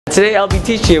Today I'll be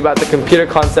teaching you about the computer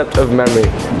concept of memory.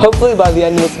 Hopefully by the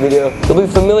end of this video, you'll be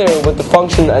familiar with the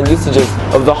function and usages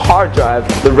of the hard drive,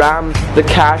 the RAM, the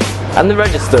cache, and the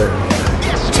register.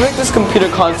 To make this computer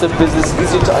concept business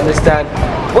easier to understand,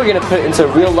 we're going to put it into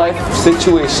a real life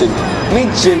situation.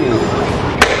 Meet Jimmy.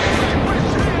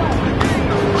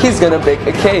 He's going to bake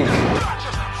a cake.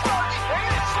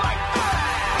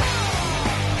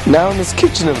 Now in this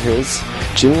kitchen of his,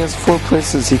 Jimmy has 4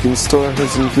 places he can store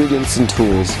his ingredients and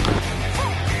tools.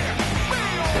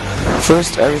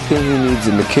 First, everything he needs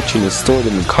in the kitchen is stored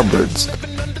in the cupboards.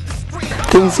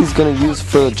 Things he's going to use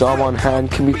for the job on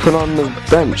hand can be put on the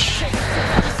bench.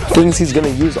 Things he's going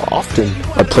to use often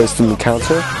are placed on the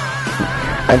counter,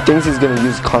 and things he's going to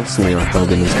use constantly are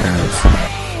held in his hands.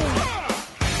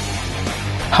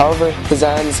 However, his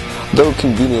hands, though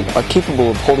convenient, are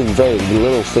capable of holding very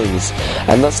little things,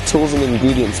 and thus tools and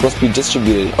ingredients must be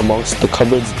distributed amongst the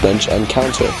cupboards, bench, and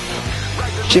counter.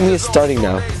 Jimmy is starting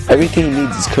now. Everything he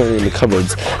needs is currently in the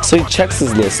cupboards, so he checks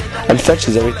his list and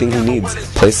fetches everything he needs,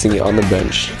 placing it on the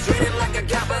bench.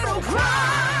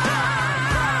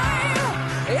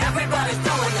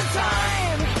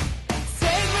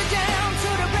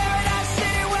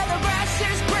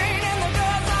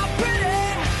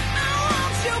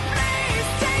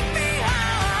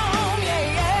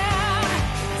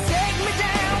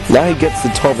 Now he gets the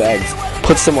 12 eggs,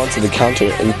 puts them onto the counter,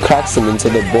 and cracks them into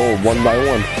the bowl one by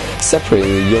one,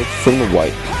 separating the yolk from the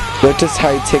white. Notice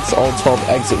how he takes all 12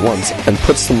 eggs at once and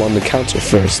puts them on the counter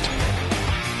first.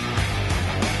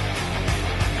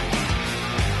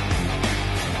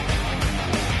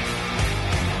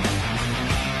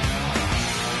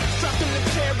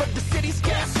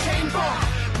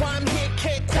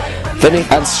 Then he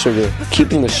adds sugar,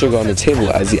 keeping the sugar on the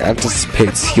table as he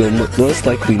anticipates he'll most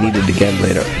likely need it again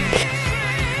later.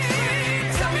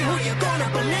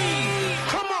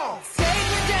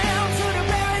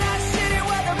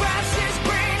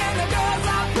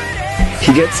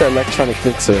 He gets an electronic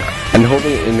mixer and,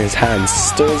 holding it in his hands,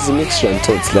 stirs the mixture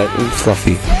until it's light and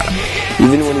fluffy.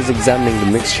 Even when he's examining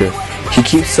the mixture, he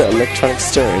keeps the electronic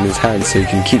stir in his hands so he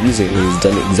can keep using it when he's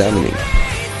done examining.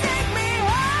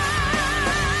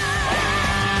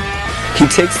 He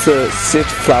takes the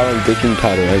sift flour and baking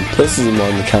powder and places them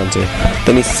on the counter.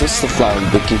 Then he sifts the flour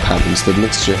and baking powder into the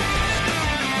mixture.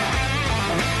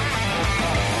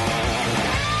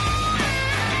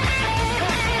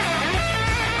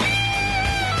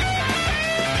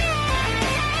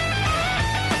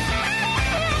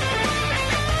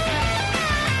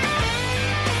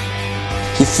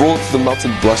 He folds the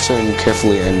melted blusher in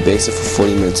carefully and bakes it for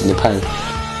 40 minutes in the pan.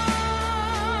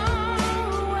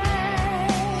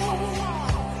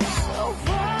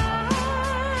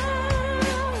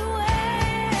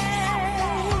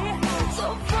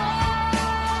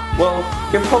 Well,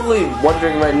 you're probably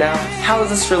wondering right now, how is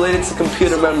this related to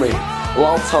computer memory?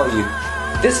 Well, I'll tell you.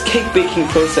 This cake baking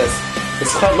process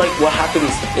is quite like what happens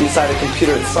inside a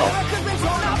computer itself.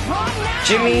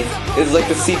 Jimmy is like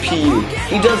the CPU.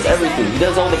 He does everything. He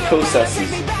does all the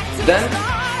processes. Then,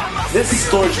 this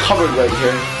storage cupboard right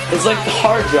here is like the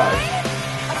hard drive.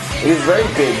 It is very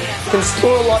big. It can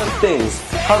store a lot of things.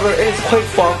 However, it is quite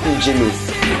far from Jimmy,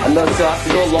 and thus you'll have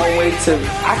to go a long way to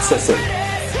access it.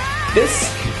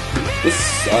 This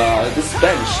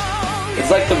bench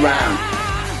is like the RAM.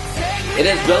 It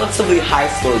has relatively high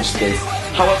storage space.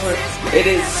 However, it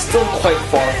is still quite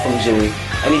far from Jimmy,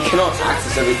 and he cannot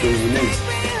access everything he needs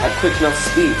at quick enough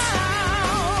speeds.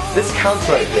 This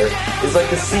counter right here is like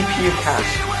a CPU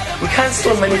cache. We can't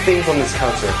store many things on this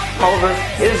counter. However,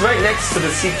 it is right next to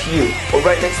the CPU, or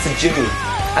right next to Jimmy,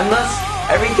 and thus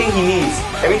everything he needs,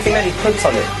 everything that he puts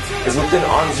on it, is within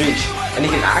arm's reach, and he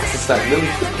can access that really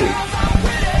quickly.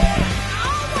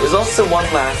 There's also one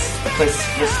last place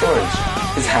for storage,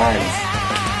 his hands.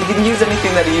 He can use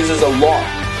anything that he uses a lot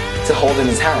to hold in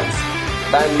his hands.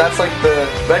 And that's like the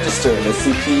register in the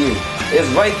CPU. It is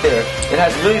right there. It has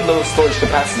really low storage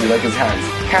capacity like his hands.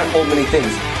 Can't hold many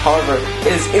things. However,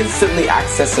 it is instantly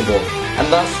accessible. And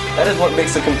thus, that is what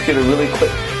makes a computer really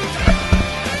quick.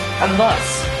 And thus,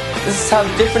 this is how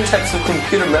different types of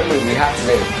computer memory we have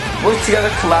today work together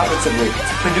collaboratively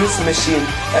to produce a machine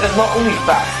that is not only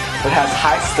fast, but has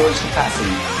high storage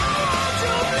capacity.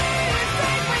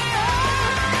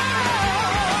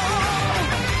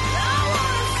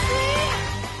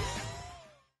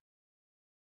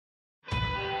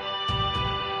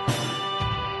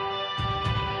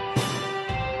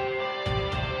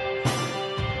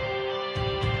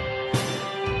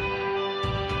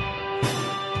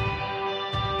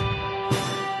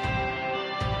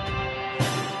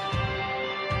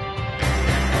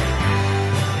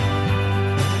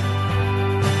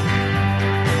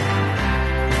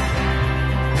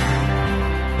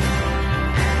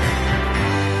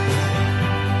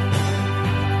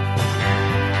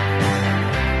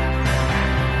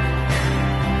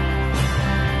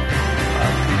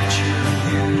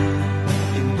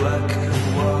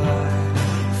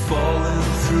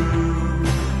 Thank